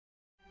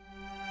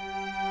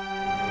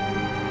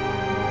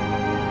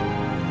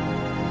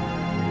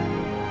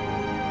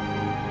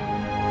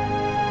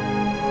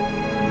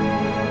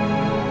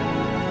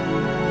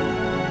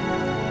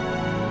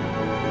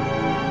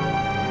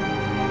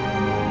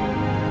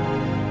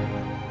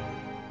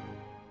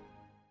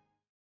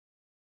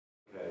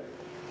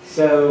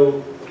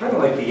So kind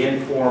of like the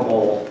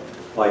informal,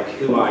 like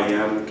who I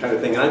am kind of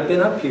thing. I've been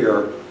up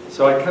here,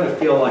 so I kind of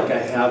feel like I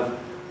have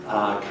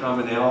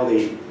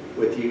commonality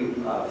with you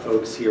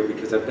folks here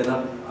because I've been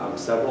up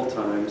several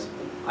times.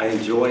 I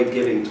enjoy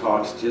giving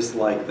talks just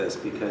like this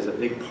because a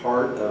big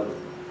part of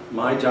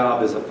my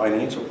job as a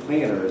financial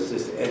planner is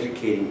just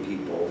educating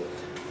people.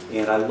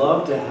 And I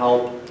love to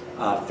help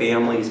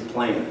families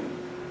plan.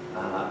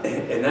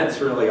 And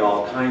that's really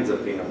all kinds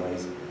of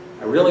families.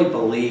 I really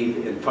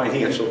believe in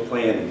financial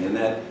planning and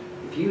that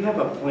if you have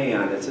a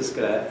plan, it's just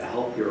going to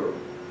help your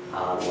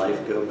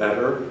life go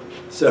better.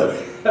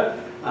 So,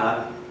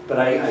 but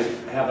I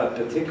have a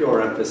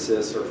particular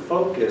emphasis or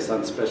focus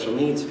on special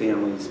needs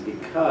families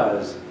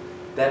because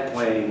that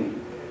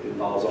planning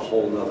involves a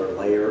whole nother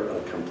layer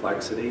of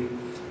complexity.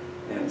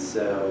 And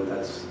so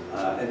that's,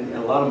 and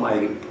a lot of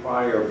my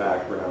prior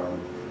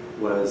background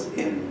was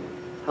in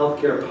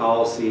healthcare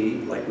policy,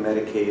 like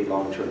Medicaid,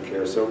 long-term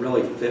care, so it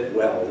really fit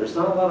well. There's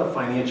not a lot of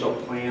financial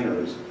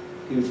planners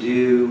who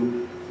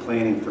do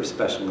planning for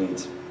special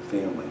needs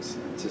families.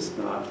 It's just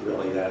not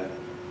really that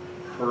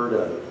heard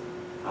of.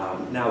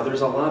 Now,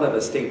 there's a lot of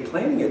estate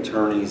planning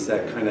attorneys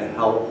that kind of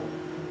help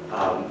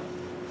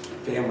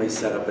families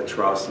set up a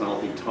trust, and I'll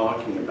be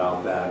talking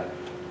about that.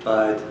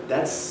 But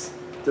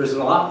there's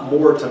a lot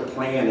more to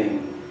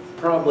planning.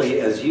 Probably,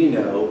 as you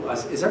know,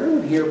 is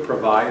everyone here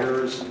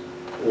providers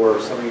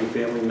or some of your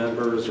family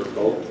members or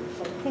both?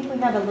 I think we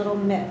have a little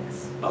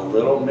mix. A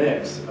little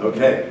mix,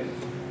 okay.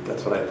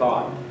 That's what I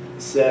thought.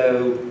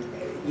 So,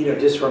 you know,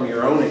 just from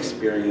your own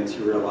experience,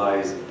 you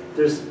realize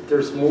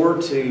there's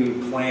more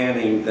to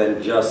planning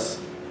than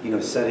just, you know,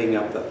 setting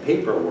up the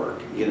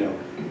paperwork, you know.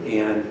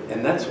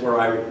 And that's where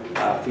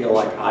I feel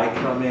like I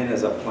come in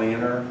as a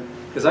planner,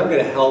 because I'm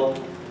going to help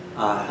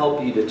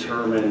you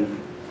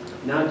determine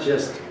not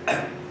just,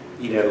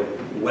 you know,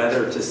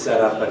 whether to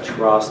set up a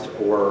trust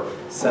or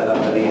set up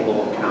an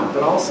ABLE account,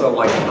 but also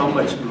like how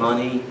much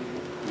money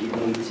you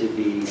need to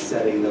be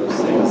setting those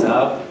things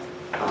up,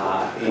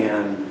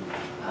 and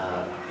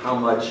how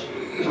much,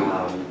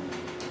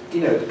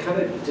 you know, to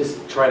kind of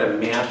just try to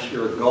match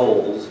your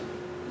goals,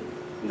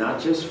 not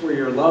just for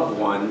your loved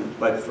one,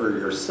 but for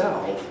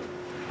yourself,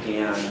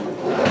 and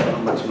how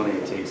much money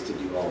it takes to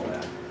do all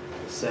that.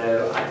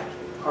 So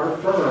our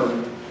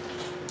firm,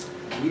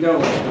 we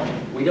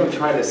don't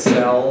try to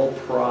sell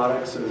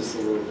products. So this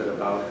is a little bit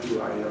about who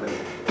I am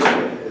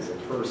as a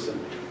person.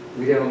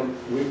 We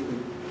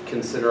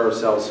consider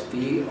ourselves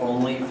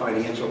fee-only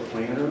financial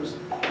planners.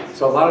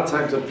 So a lot of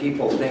times when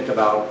people think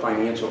about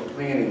financial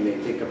planning, they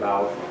think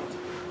about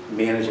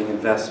managing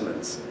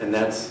investments, and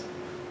that's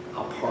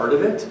a part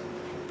of it,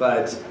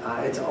 but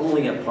it's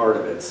only a part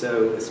of it.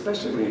 So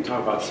especially when you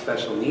talk about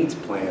special needs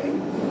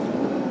planning,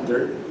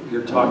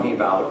 you're talking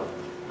about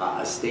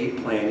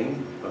estate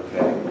planning,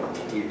 okay?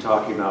 You're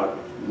talking about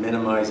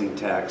minimizing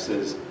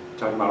taxes, you're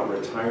talking about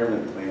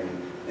retirement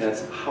planning, and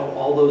it's how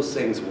all those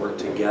things work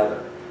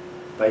together.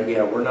 But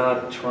yeah, we're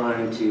not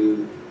trying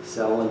to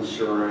sell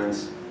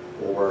insurance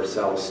or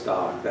sell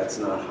stock. That's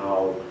not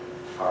how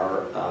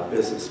our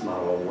business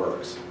model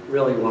works.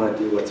 Really want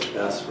to do what's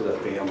best for the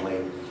family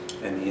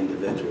and the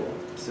individual.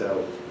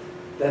 So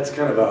that's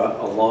kind of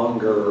a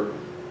longer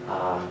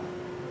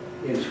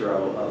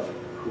intro of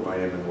who I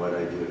am and what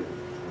I do.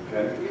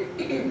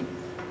 Okay.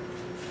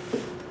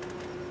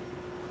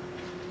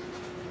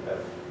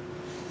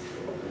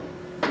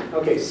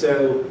 Okay,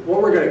 so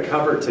what we're going to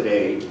cover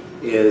today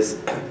is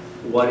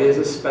what is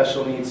a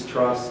special needs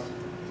trust,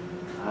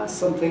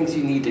 some things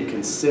you need to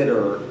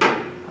consider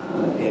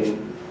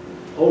in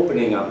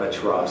opening up a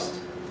trust,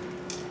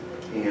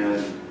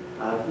 and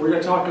we're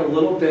going to talk a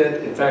little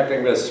bit, in fact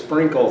I'm going to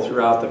sprinkle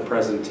throughout the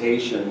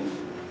presentation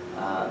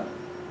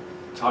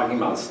talking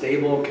about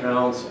stable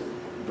accounts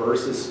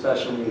versus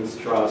special needs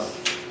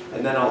trusts,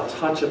 and then I'll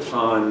touch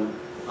upon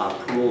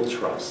pooled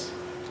trusts.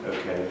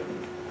 Okay.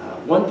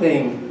 One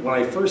thing, when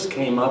I first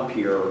came up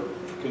here,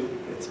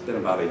 it's been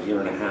about a year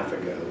and a half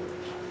ago,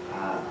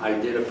 I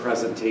did a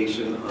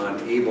presentation on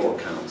ABLE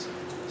accounts.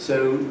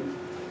 So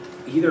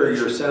either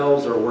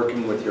yourselves or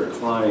working with your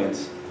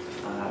clients,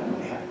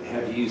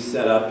 have you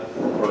set up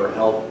or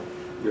helped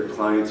your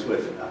clients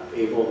with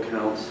ABLE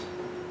accounts?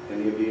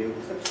 Any of you?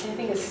 So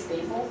anything is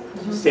stable?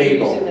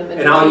 Stable.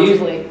 And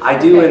I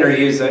do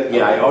interuse it.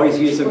 Yeah, I always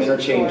use them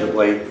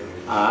interchangeably,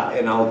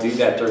 and I'll do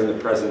that during the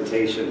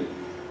presentation.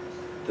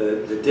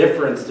 The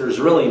difference, there's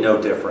really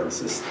no difference.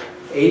 This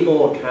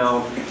ABLE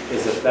account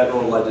is a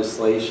federal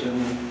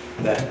legislation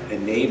that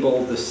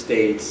enabled the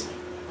states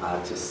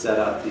to set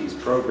up these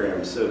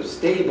programs. So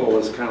stable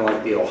is kind of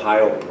like the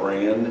Ohio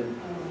brand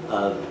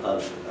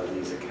of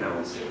these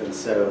accounts. And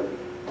so,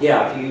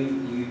 yeah, if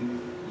you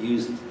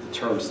use the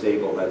term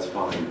stable, that's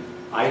fine.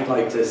 I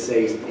like to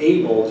say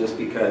ABLE just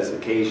because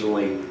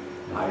occasionally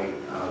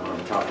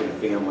I'm talking to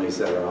families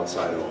that are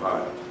outside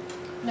Ohio.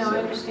 Now, So, I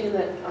understand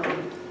that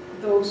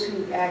those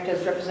who act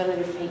as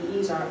representative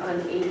payees are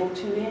unable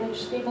to manage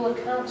stable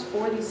accounts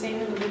for these same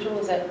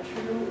individuals. Is that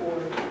true,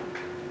 or?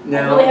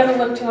 Now, really haven't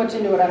looked too much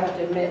into it, I have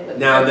to admit. But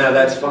no,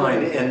 that's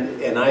fine,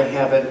 and I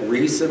haven't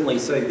recently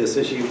studied this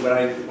issue. When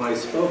I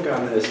spoke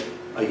on this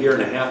a year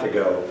and a half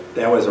ago,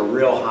 that was a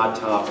real hot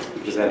topic,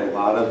 because I had a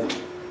lot of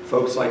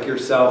folks like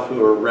yourself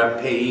who are rep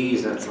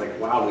payees, and it's like,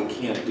 wow, we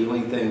can't do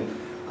anything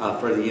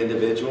for the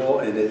individual,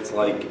 and it's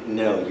like,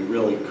 no, you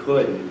really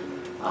couldn't.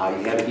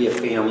 You had to be a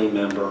family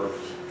member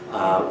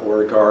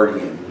or a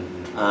guardian.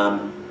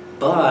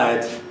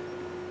 But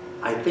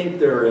I think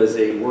there is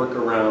a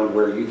workaround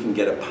where you can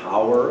get a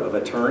power of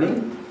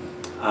attorney,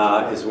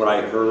 is what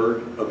I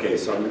heard. Okay,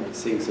 so I'm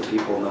seeing some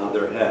people nod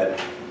their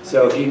head.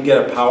 So if you can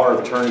get a power of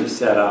attorney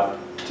set up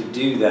to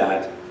do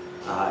that,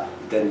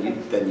 then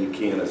you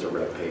can as a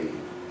rep payee.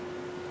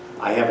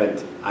 I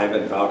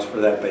haven't vouched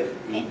for that, but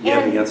you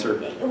have the answer?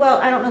 Well,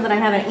 I don't know that I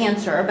have an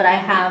answer, but I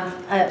have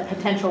a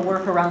potential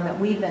workaround that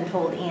we've been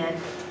told, Ann,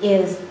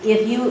 is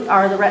if you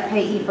are the rep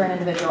payee for an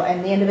individual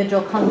and the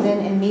individual comes in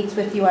and meets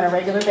with you on a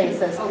regular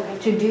basis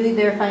to do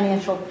their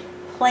financial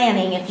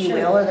planning, if you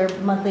will, or their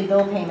monthly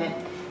bill payment,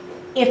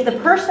 if the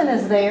person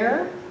is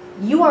there,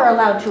 you are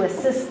allowed to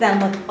assist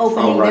them with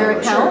opening their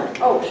account.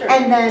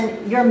 And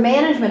then your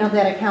management of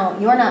that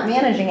account, you're not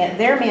managing it,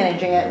 they're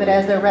managing it, but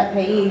as their rep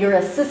payee, you're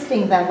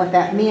assisting them with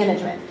that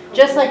management,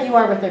 just like you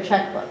are with their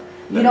checkbook.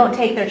 You don't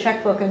take their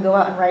checkbook and go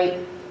out and write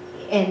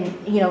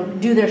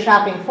and do their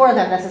shopping for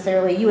them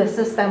necessarily. You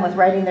assist them with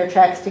writing their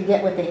checks to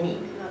get what they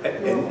need.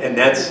 And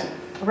that's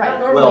right.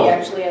 Normally,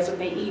 actually, as a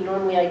payee,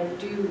 normally I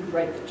do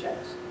write the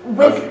checks.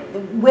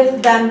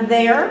 With them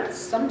there?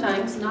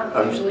 Sometimes, not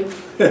usually.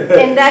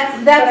 And that's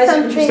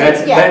something,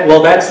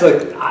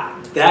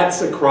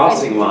 that's a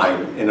crossing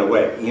line in a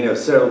way,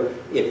 so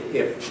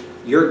if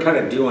you're kind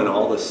of doing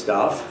all the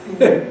stuff,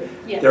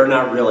 they're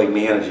not really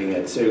managing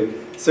it.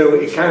 So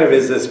it kind of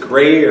is this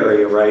gray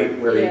area, right,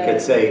 where you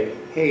could say,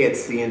 hey,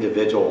 it's the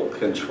individual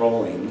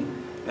controlling,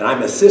 and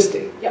I'm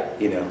assisting,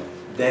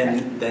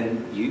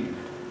 then you,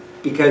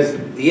 because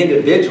the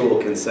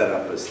individual can set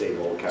up a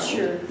stable account.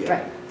 Sure.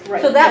 Right.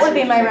 So that would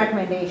be my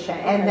recommendation,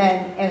 and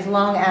then as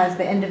long as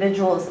the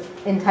individual's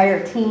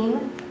entire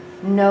team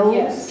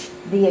knows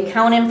the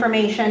account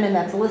information, and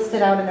that's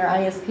listed out in their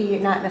ISP,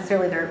 not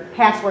necessarily their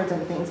passwords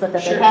and things, but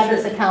that they have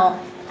this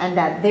account and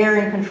that they're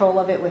in control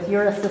of it with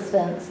your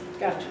assistance,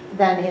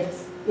 then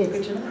it's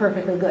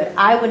perfectly good.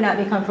 I would not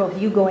be comfortable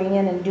with you going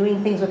in and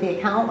doing things with the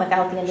account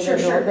without the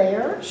individual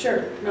there.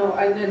 No,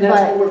 and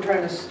that's what we're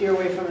trying to steer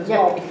away from as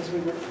well, because we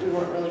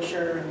weren't really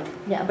sure. And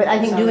but I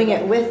think doing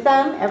it with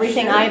them,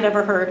 everything I've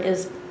ever heard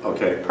is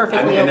perfectly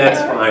okay. And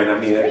that's fine. I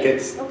mean, it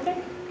gets,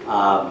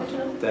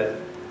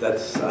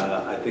 that's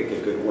I think a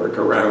good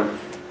workaround.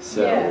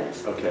 So,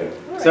 okay.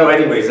 So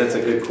anyways, that's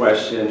a good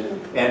question.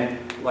 And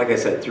like I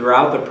said,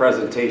 throughout the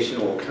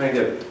presentation, we'll kind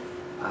of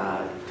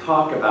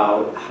talk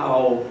about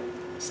how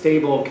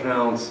stable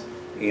accounts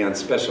and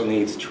special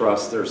needs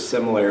trusts, there's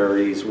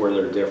similarities where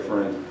they're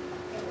different.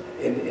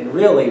 And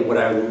really what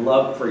I would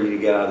love for you to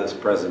get out of this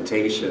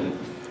presentation,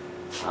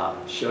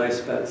 should I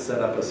set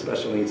up a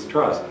special needs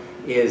trust,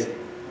 is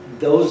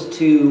those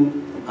two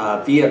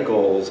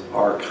vehicles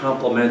are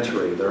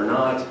complementary. They're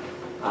not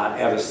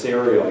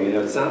adversarial,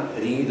 it's not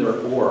an either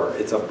or,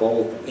 it's a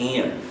both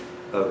and,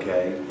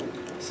 okay?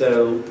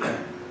 So,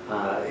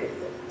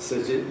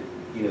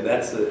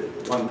 that's the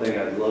one thing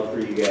I'd love for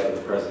you to get out of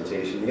the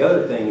presentation. The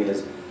other thing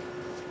is,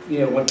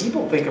 when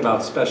people think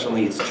about special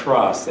needs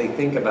trusts, they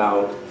think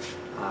about,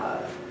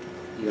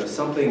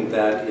 something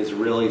that is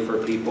really for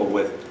people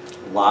with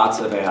lots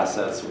of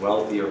assets,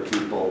 wealthier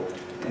people,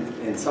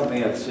 and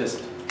something that's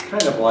just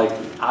kind of like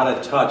out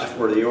of touch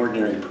for the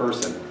ordinary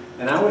person.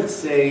 And I would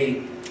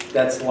say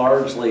that's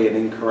largely an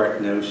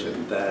incorrect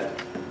notion, that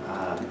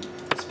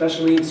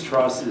special needs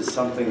trust is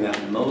something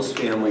that most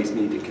families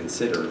need to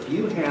consider. If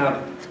you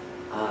have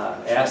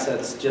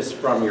assets just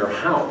from your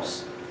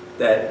house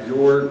that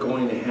you're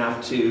going to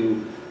have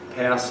to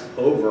pass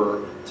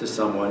over to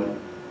someone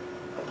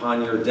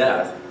upon your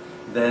death,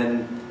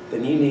 then you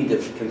need to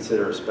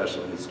consider a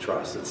special needs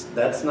trust.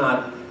 That's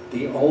not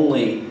the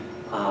only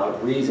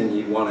reason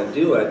you want to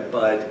do it,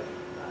 but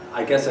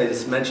I guess I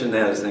just mentioned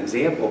that as an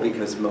example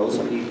because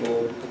most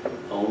people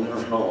own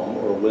their home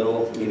or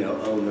will,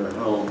 own their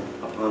home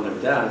upon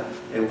their death,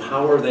 and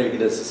how are they going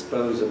to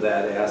dispose of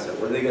that asset?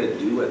 What are they going to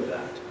do with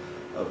that?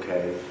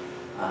 Okay,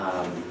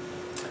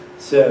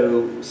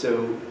 so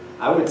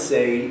I would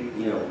say,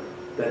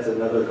 that's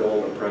another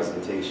goal of the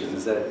presentation,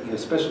 is that,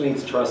 special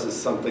needs trust is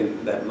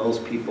something that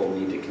most people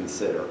need to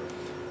consider.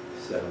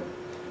 So,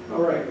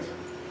 all right,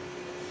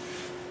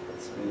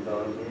 let's move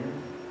on here.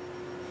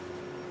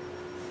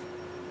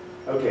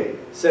 Okay,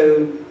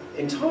 so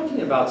in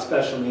talking about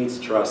special needs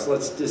trust,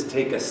 let's just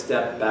take a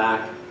step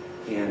back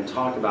and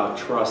talk about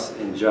trusts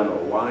in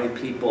general, why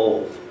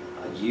people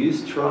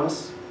use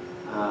trusts,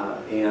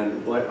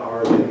 and what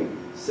are they.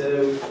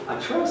 So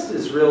a trust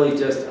is really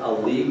just a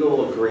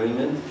legal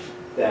agreement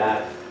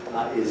that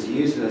is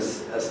used in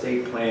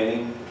estate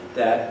planning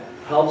that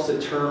helps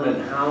determine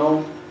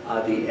how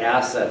the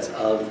assets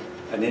of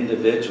an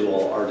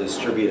individual are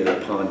distributed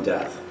upon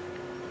death.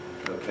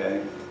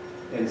 Okay?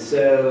 And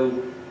so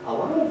a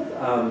lot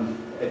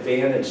of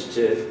advantage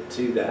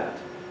to that.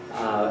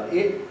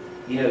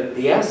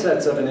 The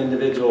assets of an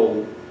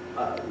individual,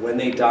 when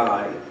they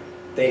die,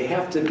 they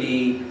have to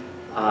be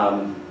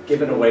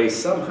given away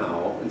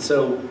somehow. And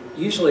so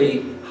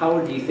usually, how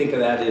would you think of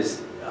that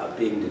as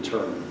being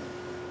determined?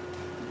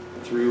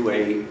 Through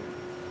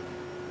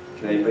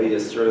can anybody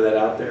just throw that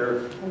out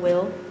there?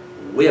 Will.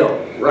 Will,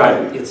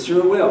 right. It's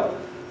through a will,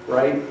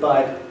 right?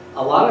 But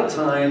a lot of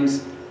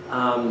times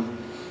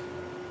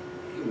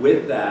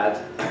with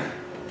that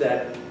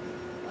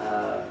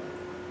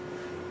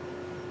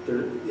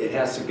it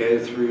has to go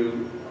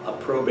through a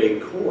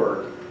probate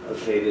court,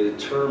 okay, to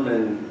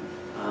determine,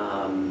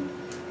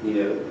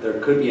 there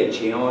could be a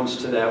challenge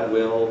to that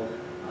will,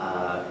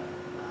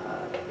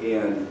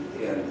 and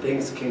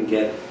things can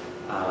get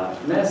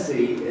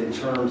messy in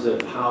terms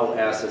of how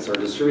assets are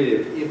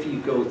distributed if you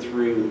go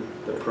through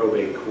the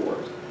probate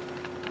court.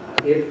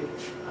 If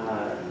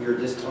you're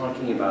just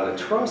talking about a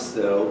trust,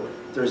 though,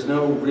 there's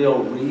no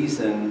real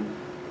reason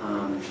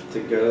to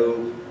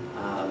go,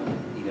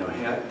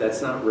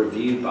 that's not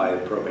reviewed by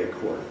the probate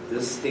court.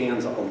 This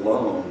stands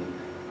alone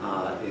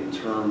in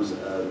terms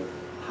of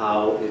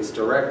how it's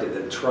directed.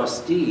 The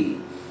trustee,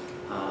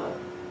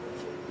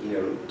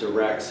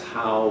 directs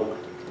how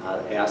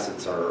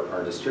assets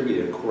are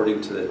distributed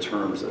according to the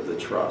terms of the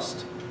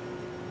trust.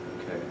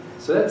 Okay,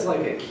 so that's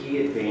like a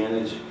key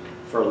advantage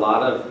for a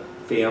lot of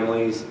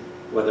families,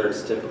 whether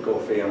it's typical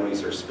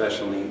families or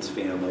special needs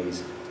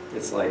families.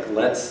 It's like,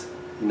 let's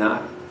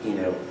not,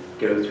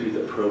 go through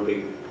the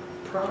probate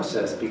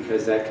process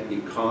because that can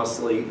be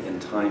costly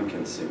and time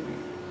consuming.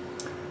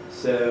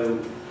 So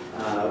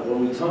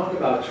when we talk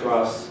about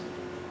trust,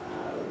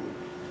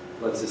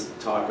 let's just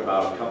talk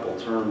about a couple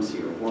terms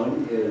here.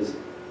 One is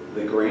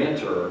the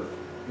grantor,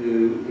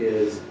 who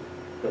is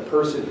the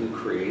person who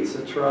creates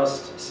a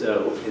trust.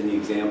 So in the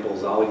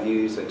examples I'll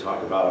use, I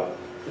talk about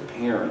the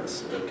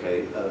parents,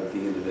 okay, of the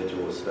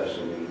individual with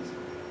special needs.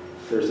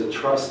 There's a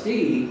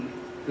trustee,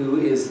 who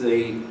is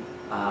the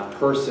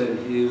person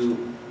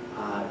who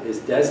is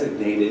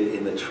designated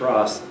in the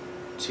trust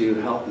to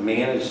help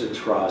manage the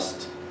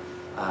trust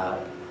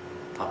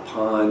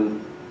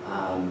upon,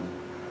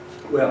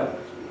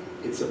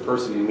 it's a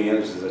person who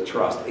manages a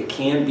trust. It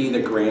can be the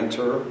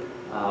grantor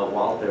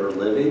while they're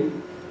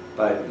living,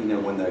 but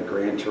when the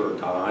grantor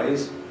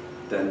dies,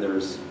 then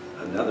there's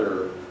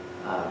another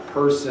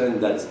person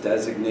that's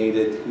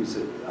designated who's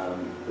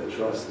the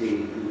trustee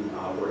who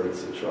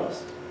operates the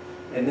trust.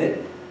 And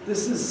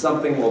this is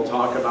something we'll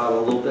talk about a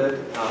little bit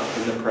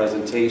in the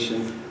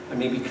presentation. I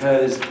mean,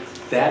 because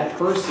that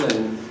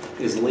person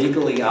is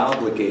legally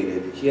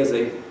obligated. He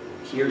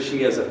or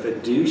she has a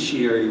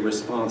fiduciary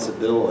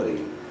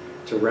responsibility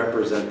to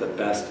represent the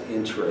best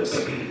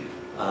interests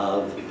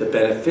of the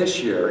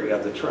beneficiary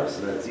of the trust.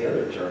 And that's the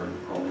other term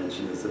I'll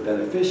mention, is the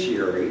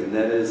beneficiary, and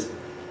that is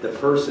the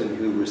person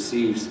who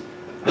receives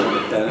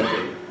the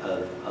benefit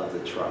of the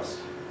trust.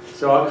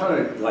 So I'll kind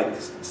of like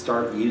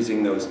start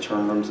using those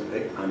terms.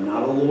 I'm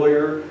not a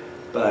lawyer,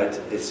 but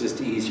it's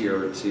just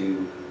easier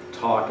to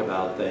talk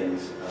about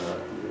things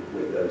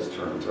with those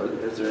terms.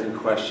 Is there any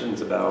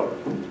questions about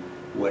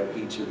what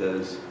each of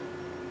those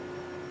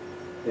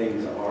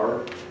things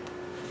are?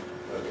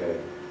 Okay.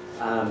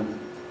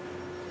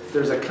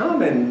 There's a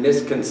common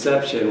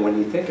misconception when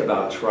you think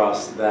about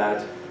trusts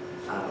that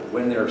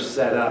when they're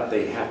set up,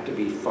 they have to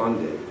be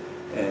funded.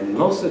 And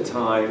most of the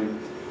time,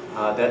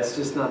 that's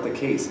just not the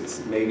case.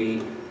 It's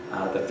maybe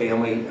the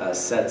family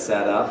sets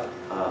that up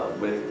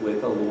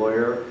with a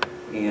lawyer,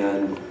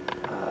 and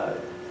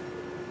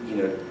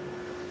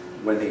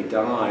when they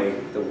die,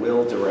 the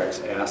will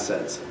directs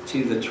assets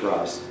to the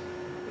trust,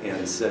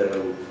 and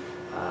so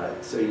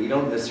you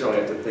don't necessarily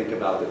have to think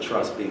about the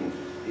trust being.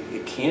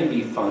 It can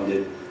be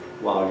funded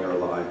while you're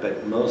alive,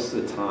 but most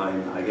of the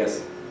time, I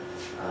guess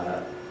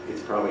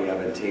it's probably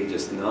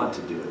advantageous not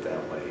to do it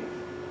that way.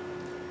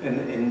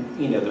 And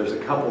there's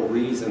a couple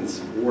reasons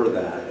for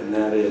that, and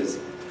that is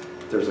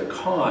there's a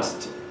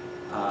cost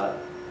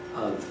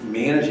of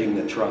managing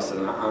the trust on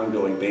an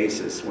ongoing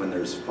basis when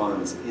there's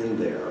funds in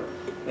there,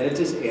 and it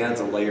just adds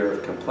a layer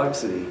of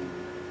complexity.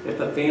 If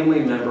the family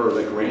member or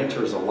the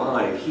grantor is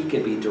alive, he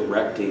could be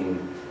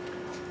directing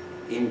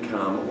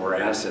income or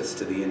assets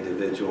to the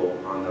individual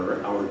on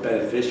our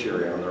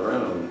beneficiary on their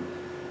own.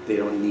 They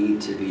don't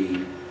need to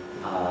be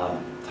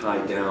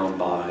tied down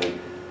by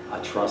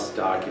a trust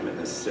document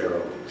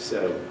necessarily.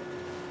 So,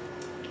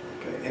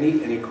 okay,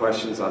 any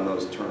questions on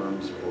those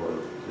terms or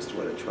just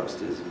what a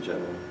trust is in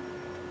general?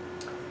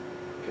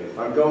 Okay, if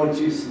I'm going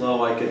too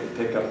slow, I could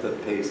pick up the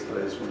pace, but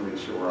I just want to make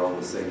sure we're all on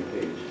the same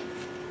page.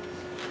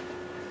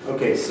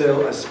 Okay,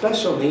 so a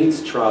special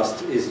needs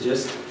trust is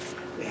just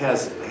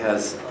has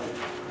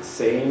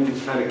same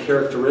kind of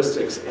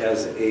characteristics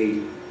as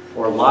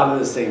or a lot of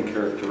the same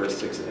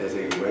characteristics as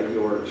a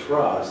regular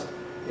trust,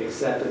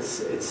 except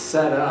it's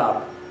set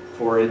up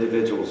for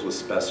individuals with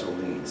special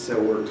needs. So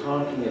we're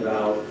talking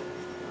about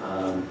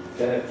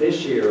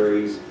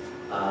beneficiaries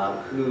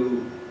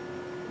who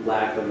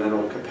lack the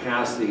mental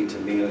capacity to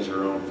manage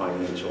their own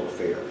financial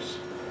affairs.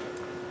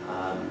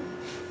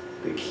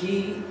 The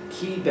key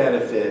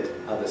benefit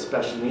of a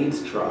special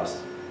needs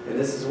trust, and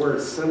this is where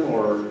it's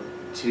similar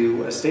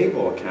to a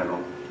stable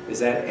account, is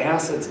that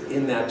assets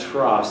in that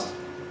trust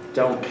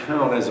don't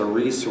count as a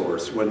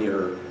resource when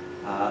you're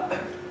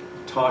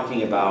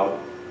talking about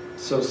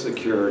Social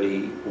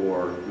Security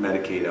or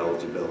Medicaid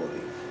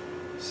eligibility.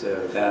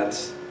 So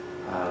that's,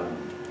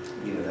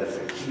 that's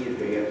a key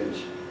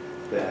advantage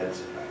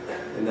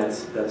and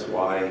that's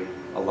why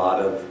a lot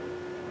of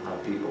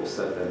people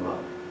set them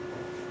up.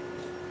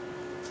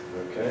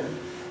 Okay.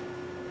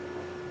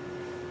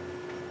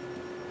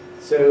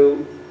 So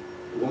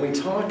when we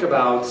talk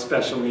about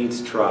special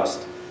needs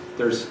trust,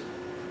 there's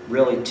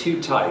really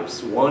two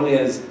types. One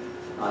is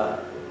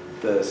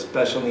the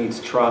special needs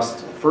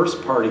trust,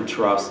 first party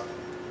trust.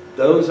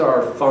 Those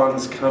are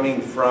funds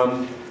coming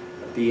from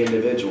the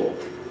individual,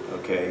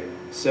 okay?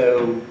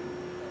 So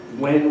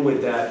when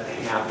would that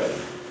happen?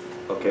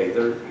 Okay,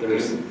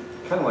 there's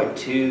kind of like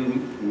two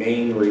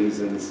main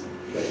reasons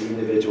that the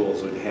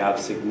individuals would have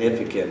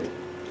significant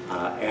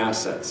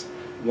assets.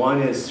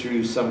 One is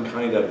through some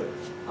kind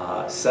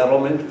of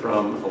settlement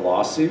from a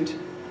lawsuit,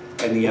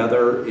 and the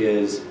other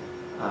is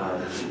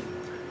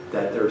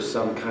that there's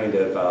some kind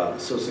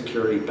of Social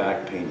Security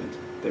back payment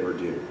they were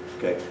due.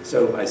 Okay,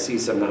 so I see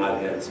some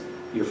nod heads.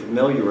 You're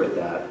familiar with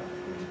that.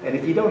 And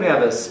if you don't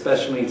have a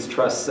special needs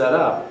trust set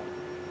up,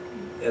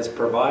 as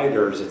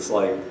providers, it's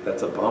like,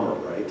 that's a bummer,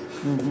 right?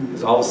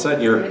 Because all of a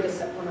sudden We had to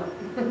set one up.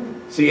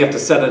 so you have to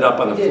set it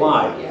up on We the did,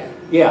 fly. yeah.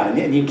 Yeah,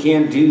 and you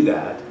can do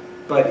that,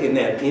 but in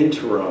that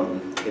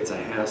interim, it's a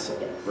hassle,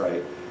 Yes.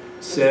 right?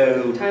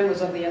 So, Time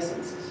was of the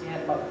essence, you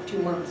had about 2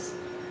 months.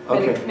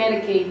 okay,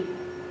 Medicaid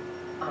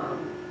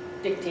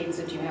dictates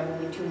that you have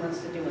only 2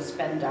 months to do a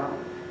spend down.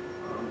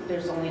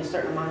 There's only a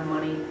certain amount of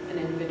money an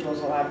individual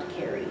is allowed to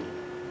carry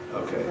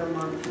okay, per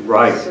month.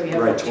 right, So you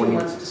have right, about 2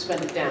 months to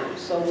spend it down.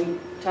 So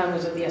time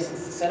was of the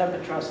essence to set up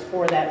a trust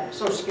for that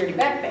Social Security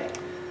back pay.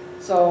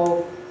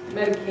 So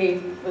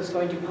Medicaid was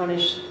going to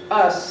punish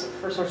us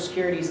for Social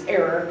Security's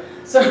error.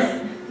 So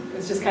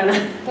it's just kind of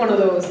one of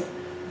those,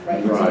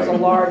 right? So it's a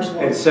large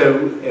one. And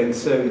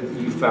so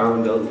you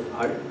found,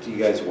 do you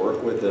guys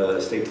work with a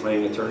estate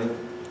planning attorney?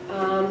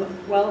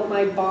 Well,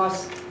 my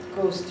boss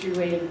goes through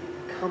a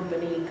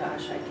company,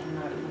 gosh, I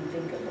cannot even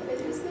think of what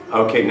it is now.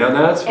 Okay, no,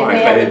 that's fine, And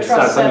they but have the it's not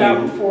trust set up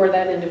something for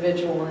that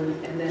individual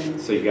and then,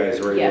 so you guys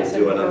were able yes, to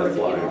and do it on the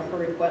for, fly? for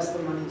request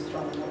the money's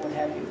thrown or what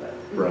have you, but.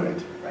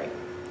 Right. Right.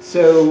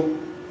 So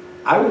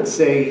I would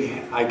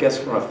say, I guess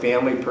from a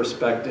family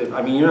perspective,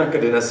 I mean, you're not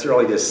going to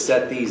necessarily just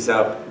set these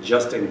up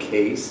just in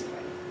case,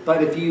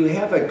 but if you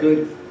have a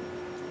good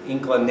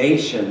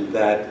inclination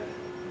that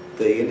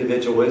the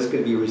individual is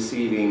going to be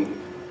receiving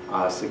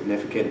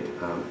significant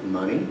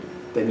money,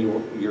 then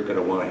you're going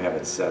to want to have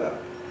it set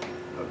up,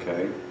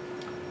 okay?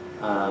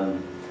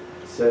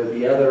 So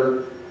the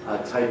other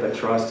type of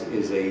trust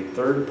is a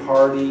third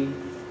party,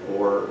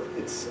 or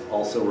it's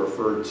also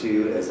referred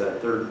to as a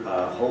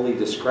wholly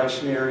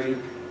discretionary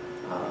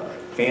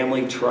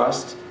family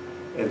trust.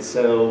 And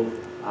so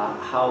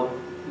how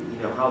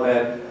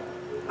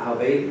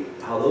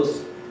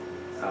those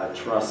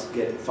trusts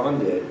get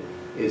funded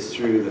is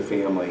through the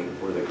family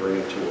or the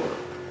grantor.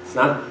 It's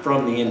not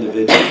from the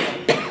individual.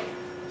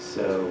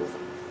 So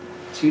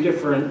two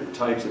different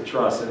types of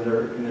trusts, and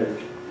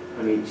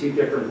two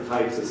different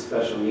types of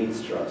special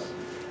needs trusts.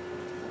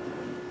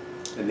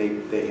 And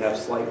they have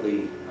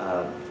slightly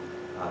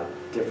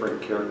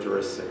different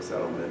characteristics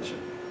that I'll mention.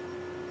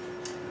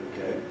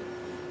 Okay.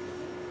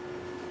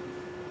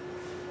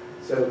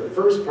 So the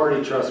first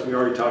party trust we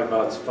already talked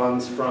about is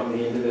funds from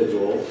the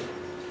individual.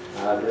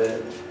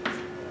 The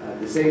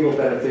disabled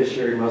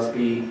beneficiary must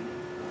be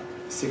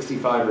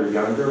 65 or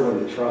younger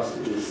when the trust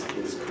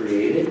is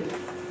created.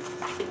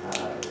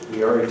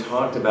 We already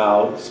talked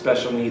about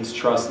special needs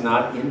trust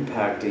not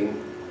impacting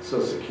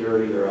Social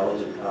Security or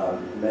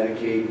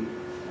Medicaid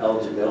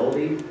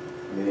eligibility.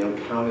 I mean, they don't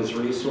count as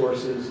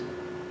resources.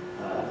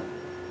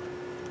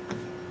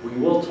 We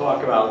will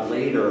talk about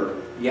later,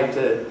 you have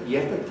to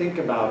think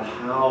about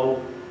how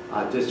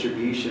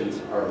distributions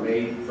are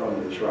made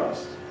from the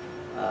trust.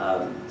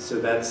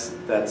 So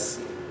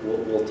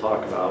we'll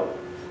talk about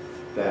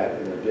that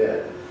in a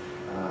bit.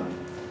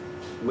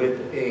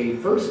 With a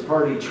first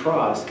party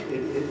trust,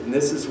 and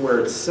this is where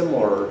it's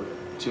similar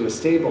to a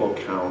stable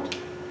account,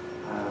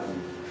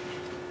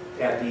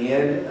 at the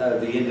end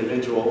of the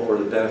individual or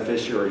the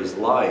beneficiary's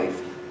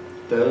life,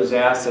 those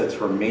assets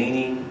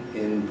remaining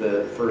in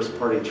the first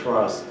party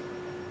trust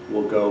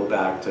will go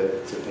back to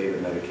pay the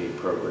Medicaid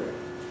program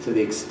to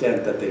the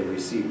extent that they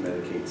receive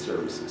Medicaid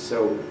services.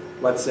 So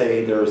let's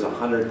say there's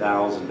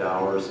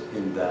 $100,000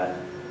 in that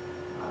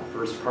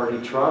first party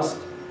trust,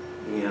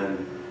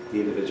 and the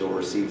individual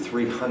received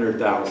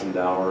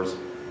 $300,000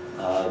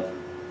 of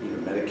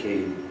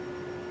Medicaid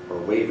or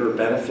waiver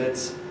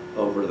benefits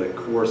over the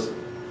course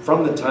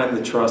from the time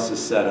the trust is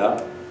set up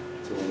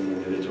to when the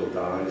individual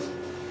dies.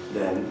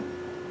 Then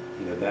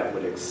that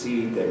would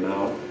exceed the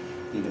amount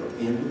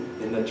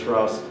in the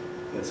trust,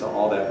 and so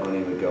all that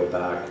money would go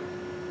back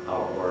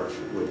or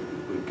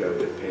would go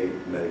to paid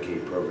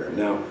Medicaid program.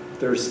 Now,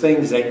 there's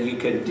things that you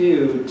could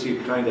do to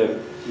kind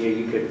of,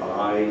 you could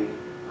buy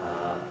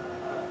a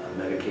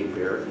Medicaid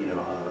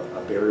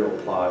a burial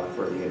plot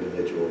for the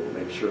individual,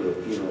 make sure the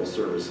funeral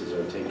services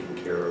are taken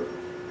care of,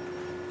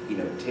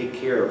 take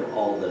care of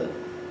all the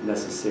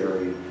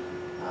necessary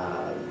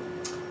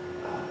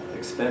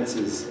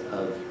expenses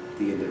of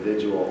the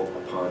individual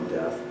upon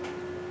death.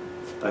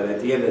 But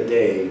at the end of the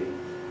day,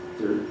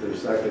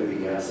 there's not going to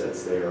be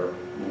assets there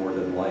more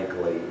than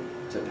likely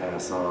to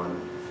pass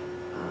on.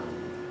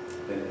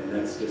 And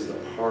that's just a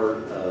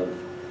part of,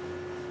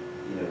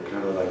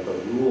 kind of like the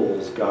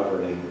rules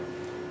governing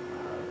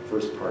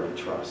first-party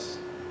trusts.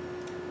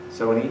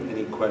 So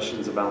any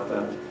questions about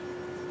that?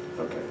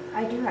 Okay.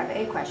 I do have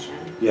a question.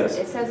 Yes.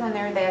 It says on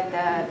there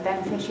that the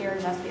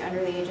beneficiary must be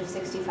under the age of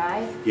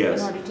 65 Yes.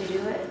 in order to do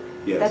it.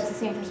 Yes. That's the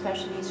same for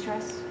special needs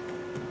trusts?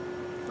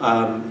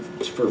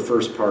 For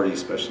first-party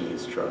special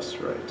needs trusts,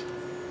 right. Okay.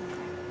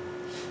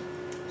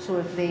 So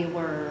if they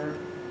were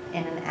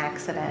in an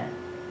accident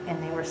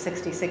and they were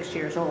 66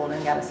 years old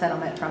and got a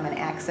settlement from an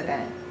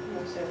accident,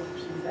 What's that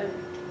person said?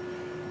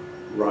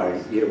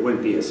 Right, yeah, it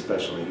wouldn't be a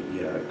special, it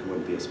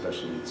wouldn't be a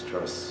special needs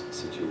trust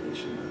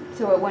situation.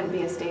 So it wouldn't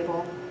be a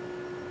stable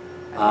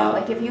account?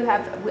 Like if you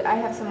have, I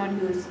have someone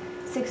who's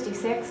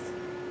 66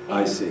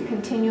 I and see.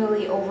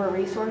 continually over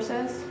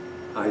resources.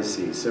 I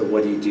see, so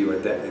what do you do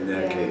in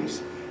that Yeah.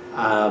 case?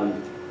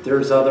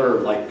 There's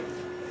other, like,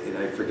 and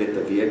I forget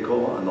the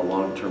vehicle on the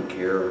long-term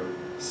care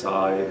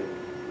side,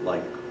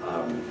 like,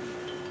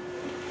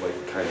 what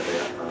kind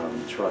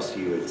of a trust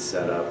you would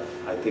set up.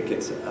 I think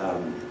it's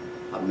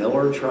a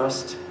Miller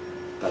trust,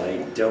 but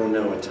I don't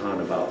know a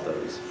ton about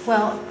those.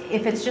 well,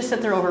 if it's just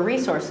that they're over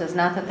resources,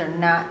 not that they're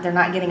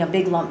not getting a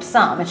big lump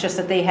sum, it's just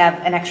that they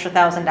have an extra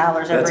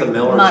 $1,000 every month. That's a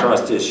Miller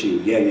trust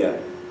issue, yeah.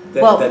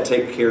 Well- That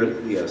take care,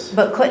 yes.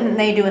 But couldn't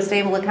they do a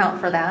stable account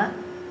for that?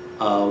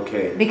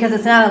 Okay. Because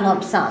it's not a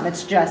lump sum,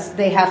 it's just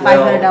they have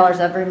Well, $500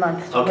 every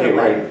month to put Okay,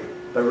 away. right.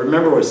 But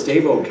remember with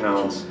stable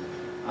accounts,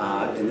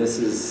 and this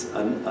is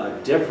a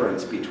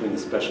difference between the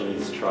special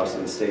needs trust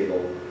and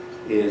stable,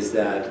 is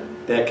that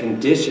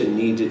condition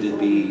needed to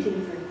be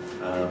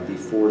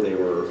before they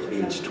were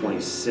age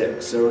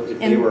 26. So if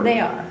they were. And they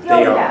are. They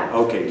Oh, are, yeah.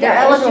 okay. They're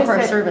Yeah, it's eligible just for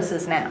that-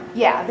 services now.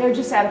 Yeah, they're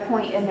just at a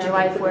point in their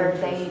life where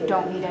they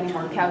don't need any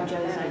more couches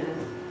and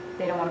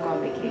they don't want to go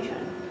on vacation.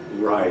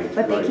 Right,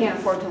 But they right. can't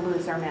afford to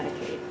lose their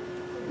Medicaid.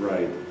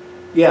 Right.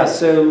 Yeah,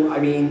 so, I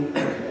mean,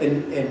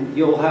 and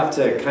you'll have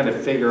to kind of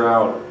figure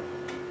out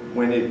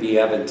when it'd be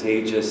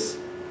advantageous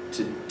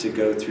to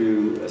go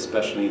through a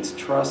special needs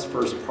trust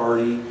first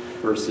party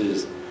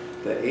versus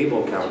the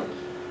able account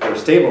or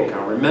stable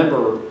account.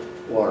 Remember,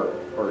 or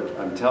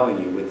I'm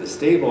telling you, with the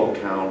stable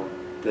account,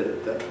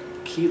 the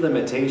key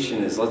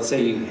limitation is, let's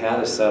say you had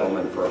a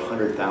settlement for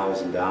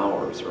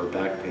 $100,000 or a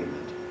back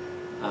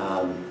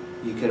payment.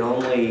 You can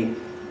only,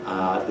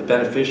 the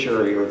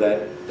beneficiary or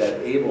that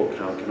able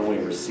account can only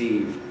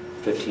receive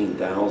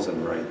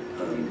 $15,000 right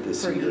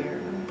this Per year. year.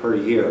 Per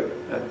year.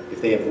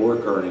 If they have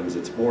work earnings,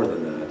 it's more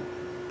than that.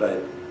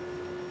 But,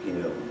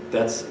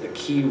 that's a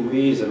key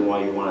reason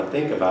why you want to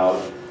think about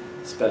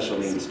special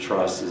needs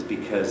trusts, is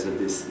because of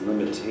this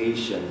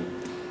limitation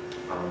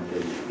on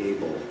the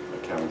able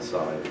account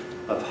side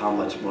of how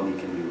much money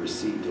can be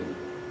received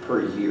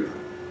per year.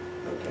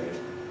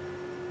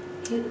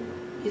 Okay.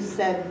 You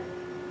said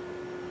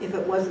if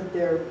it wasn't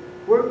their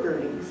work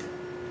earnings,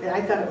 and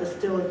I thought it was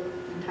still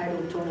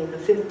entitled to only the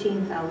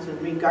 15,000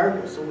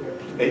 regardless of where.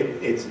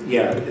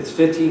 It's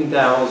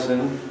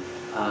 15,000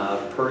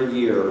 per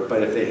year,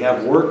 but if they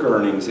have work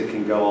earnings, it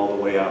can go all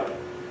the way up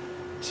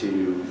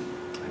to,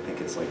 I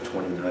think it's like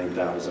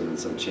 29,000 and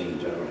some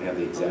change. I don't have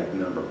the exact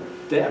number.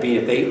 I mean,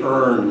 if they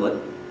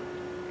earn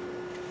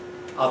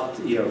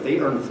if they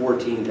earn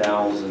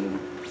 14,000,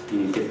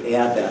 you can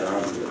add that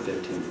onto the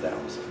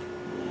 15,000.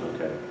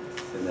 Okay,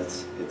 and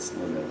that's its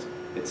limit.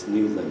 Its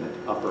new limit,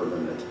 upper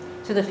limit.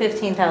 So the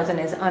 15,000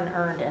 is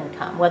unearned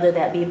income, whether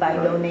that be by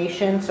Right.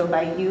 donation, so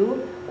by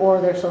you, or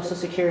their Social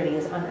Security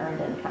is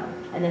unearned income.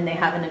 And then they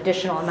have an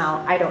additional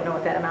amount, I don't know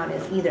what that amount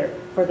is either,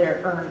 for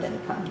their earned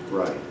income.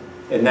 Right,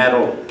 and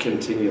that'll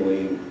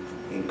continually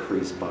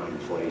increase by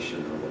inflation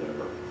or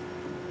whatever.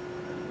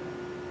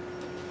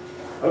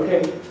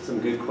 Okay, some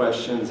good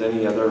questions.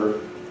 Any other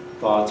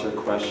thoughts or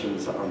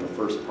questions on the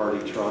first party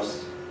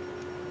trust?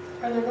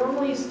 Are there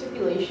normally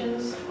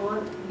stipulations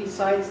on,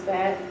 besides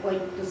that,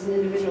 like, does an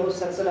individual who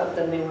sets it up,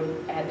 then they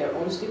would add their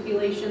own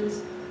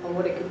stipulations on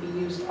what it could be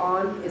used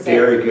on? Is that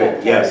Very that good, type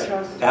of yes,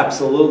 trust?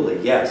 absolutely,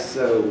 yes.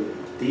 So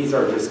these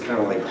are just kind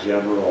of like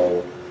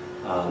general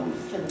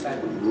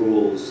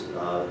rules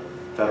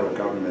federal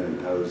government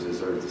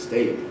imposes or the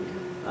state.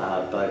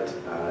 But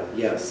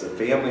yes, a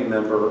family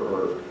member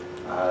or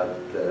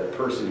the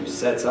person who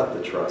sets up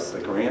the trust,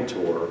 the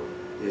grantor,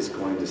 is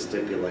going to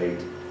stipulate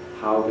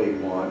how they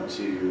want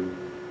to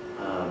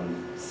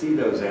see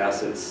those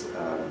assets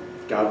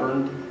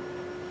governed.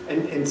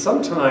 And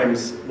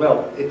sometimes,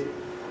 well, it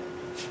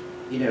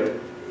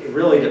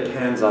really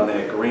depends on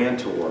that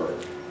grantor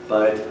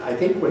But I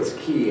think what's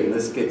key, and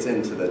this gets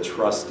into the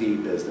trustee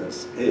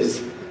business,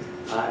 is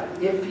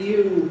if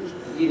you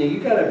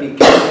got to be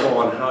careful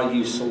on how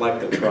you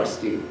select a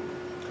trustee.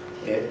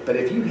 But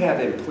if you have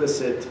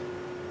implicit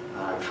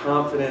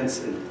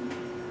confidence and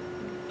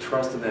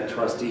trust in that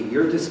trustee,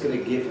 you're just going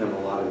to give him a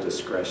lot of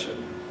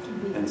discretion.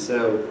 And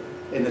so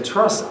in the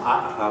trust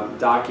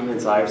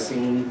documents I've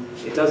seen,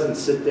 it doesn't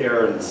sit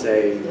there and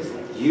say,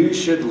 you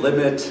should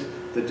limit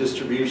the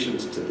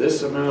distributions to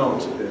this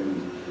amount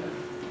in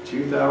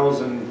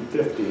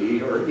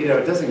 2050, or,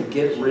 it doesn't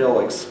get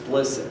real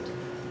explicit.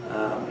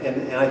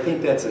 And I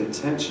think that's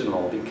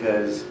intentional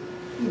because,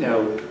 you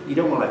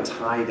don't want to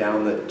tie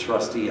down the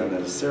trustee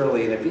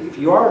unnecessarily. And if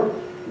you are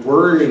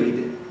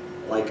worried,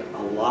 like,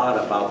 a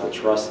lot about the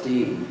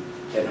trustee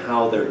and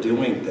how they're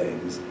doing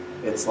things,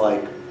 it's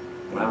like,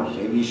 wow,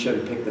 maybe you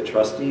shouldn't pick the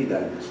trustee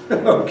then.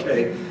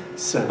 Okay,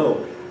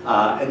 so,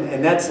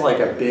 and that's like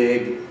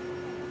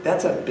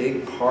that's a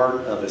big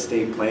part of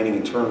estate planning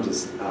in terms of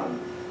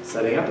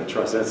setting up a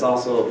trust. That's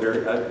also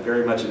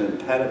very much an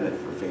impediment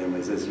for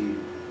families, as you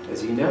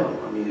know.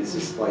 I mean, it's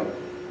just like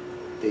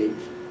they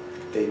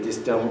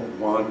just don't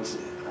want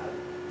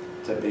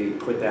to be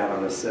put that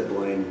on a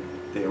sibling.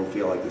 They don't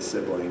feel like the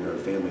sibling or a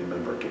family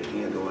member can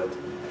handle it,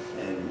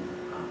 and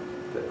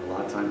a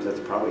lot of times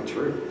that's probably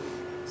true.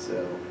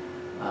 So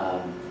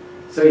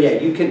yeah,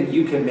 you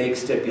can make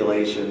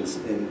stipulations,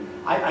 and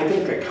I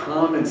think a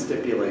common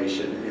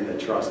stipulation in the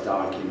trust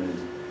document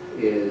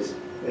is,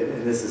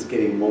 and this is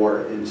getting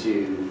more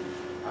into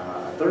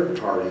a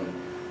third-party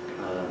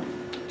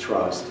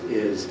trust,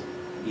 is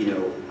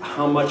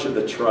how much of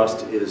the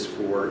trust is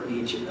for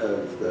each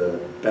of the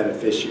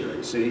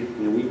beneficiaries. So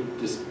we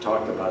just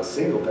talked about a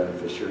single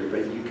beneficiary,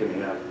 but you can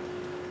have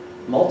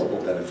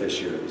multiple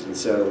beneficiaries. And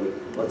so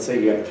let's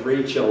say you have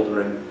 3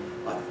 children,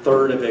 a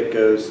third of it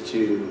goes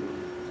to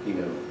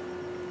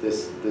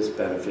this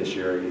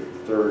beneficiary, a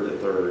third,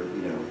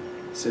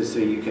 so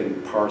you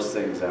can parse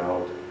things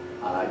out.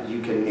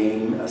 You can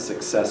name a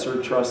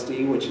successor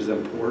trustee, which is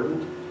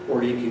important,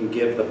 or you can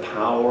give the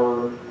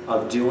power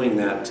of doing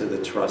that to the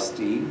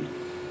trustee,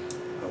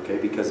 okay,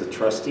 because a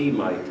trustee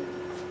might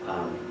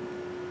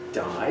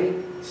die,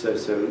 so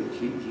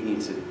he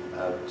needs to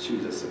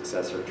choose a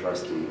successor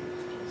trustee.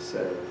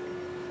 So,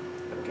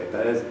 okay,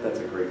 that's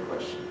a great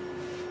question.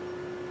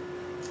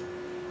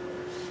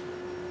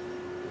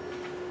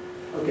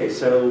 Okay,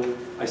 so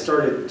I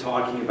started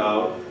talking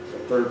about a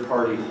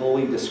third-party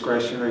wholly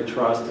discretionary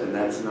trust, and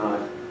that's not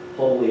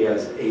wholly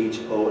as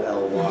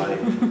H-O-L-Y.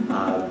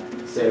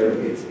 So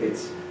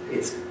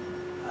it's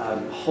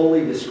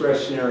wholly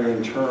discretionary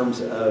in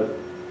terms of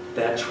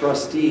that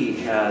trustee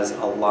has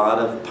a lot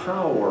of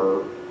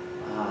power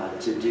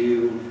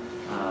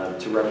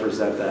to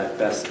represent that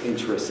best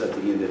interest of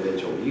the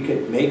individual. You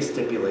can make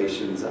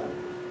stipulations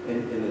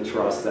in the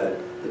trust that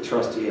the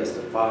trustee has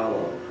to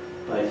follow,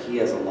 but he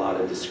has a lot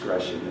of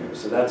discretion there.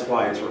 So that's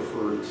why it's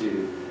referred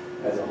to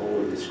as a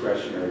wholly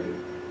discretionary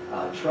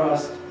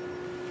trust.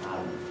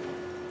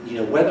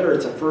 Whether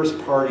it's a first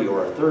party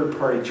or a third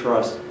party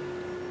trust,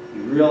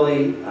 you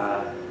really,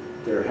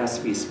 there has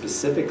to be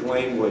specific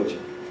language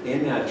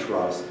in that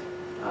trust,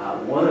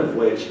 one of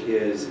which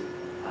is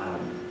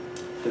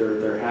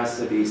there has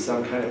to be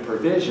some kind of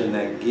provision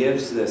that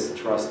gives this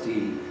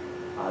trustee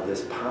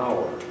this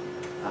power,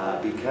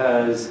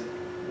 because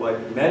what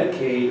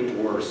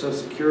Medicaid or Social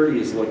Security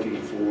is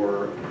looking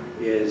for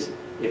is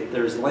if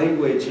there's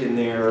language in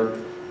there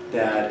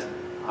that,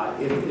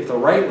 if the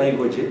right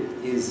language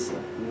is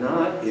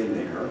not in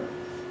there,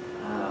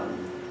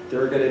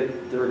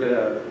 they're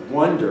gonna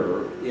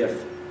wonder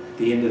if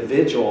the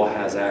individual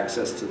has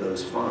access to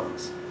those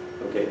funds.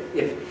 Okay,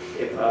 if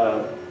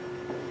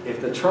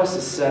the trust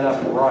is set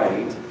up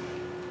right,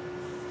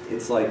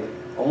 it's like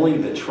only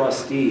the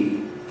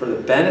trustee, for the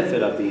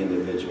benefit of the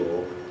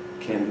individual,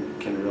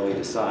 can really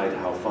decide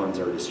how funds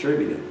are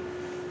distributed.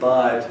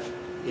 But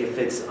if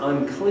it's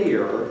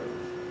unclear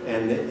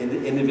and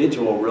the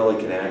individual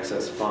really can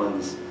access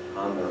funds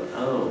on their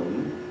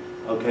own,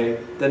 okay,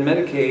 then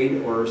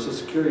Medicaid or Social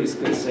Security is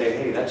going to say,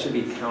 hey, that should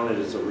be counted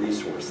as a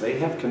resource. They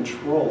have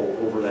control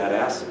over that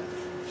asset.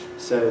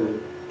 So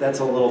that's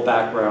a little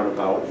background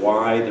about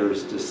why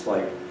there's just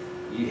like,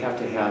 you have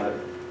to have it,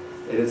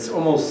 and it's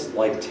almost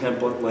like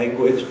template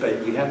language,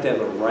 but you have to have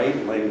the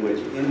right language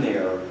in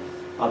there.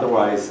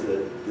 Otherwise,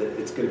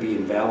 it's going to be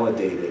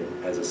invalidated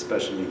as a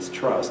special needs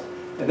trust.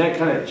 And that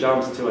kind of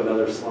jumps to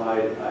another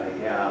slide I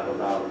have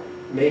about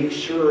make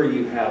sure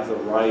you have the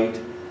right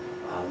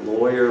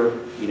lawyer,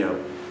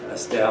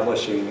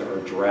 establishing or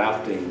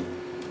drafting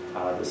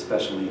the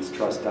special needs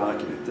trust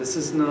document. This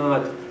is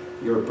not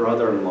your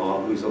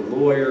brother-in-law who's a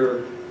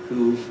lawyer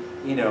who,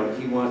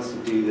 he wants to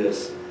do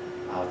this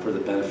for the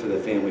benefit of the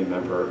family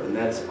member, and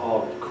that's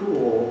all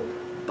cool,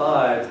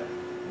 but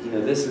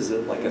this is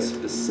like a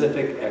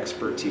specific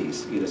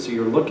expertise. So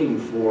you're looking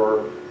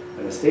for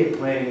an estate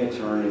planning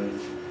attorney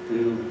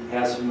who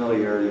has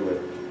familiarity with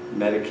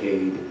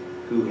Medicaid,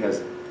 who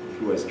has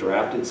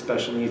drafted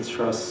special needs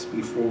trusts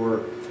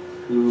before,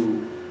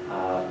 who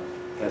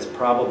has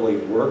probably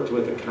worked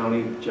with the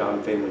county Job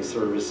and Family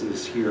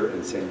Services here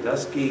in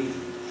Sandusky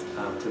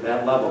to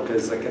that level,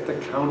 because like at the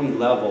county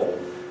level,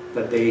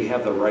 that they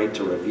have the right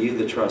to review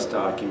the trust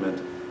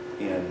document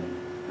and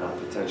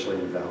potentially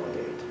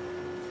invalidate.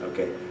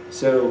 Okay,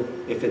 so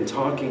if in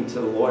talking to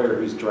the lawyer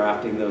who's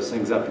drafting those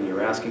things up and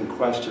you're asking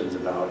questions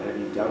about, have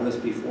you done this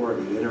before,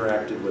 have you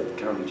interacted with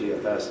county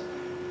GFS,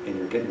 and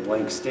you're getting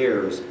blank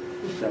stares,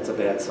 that's a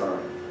bad sign,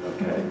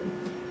 okay?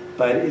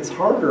 But it's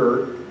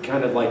harder,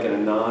 kind of like in a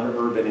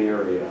non-urban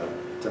area,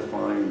 to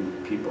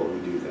find people who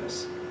do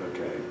this,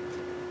 okay?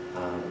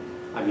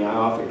 I mean, I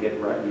often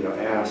get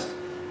asked,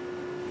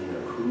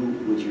 who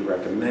would you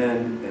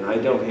recommend? And I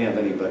don't have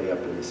anybody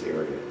up in this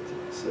area,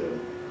 so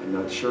I'm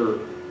not sure.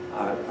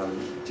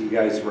 Do you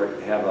guys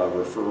have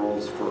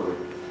referrals for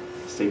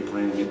estate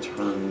planning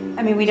attorney?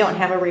 I mean, we don't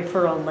have a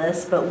referral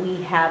list, but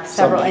we have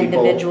several Some people-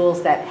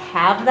 individuals that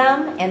have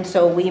them, and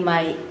so we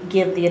might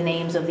give the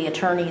names of the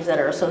attorneys that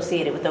are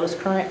associated with those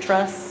current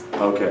trusts.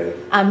 Okay,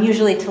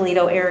 Usually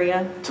Toledo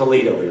area.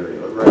 Toledo area,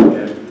 right?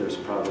 And there's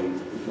probably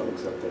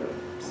folks up there,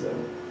 so,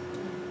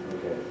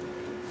 okay.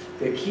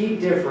 The key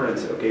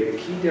difference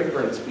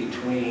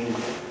between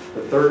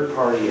the third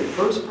party and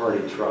first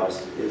party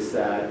trust is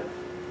that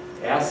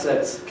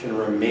assets can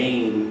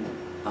remain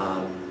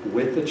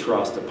with the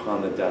trust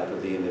upon the death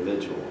of the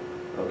individual,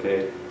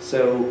 okay?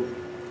 So,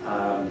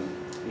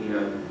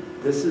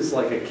 this is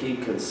like a key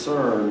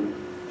concern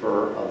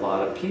for a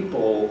lot of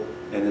people,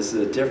 and this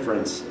is a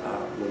difference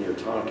when you're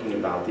talking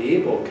about the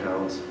ABLE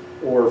accounts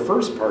or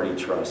first party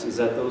trust, is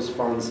that those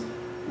funds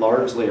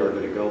largely are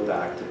going to go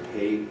back to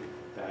pay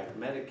back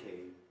Medicaid.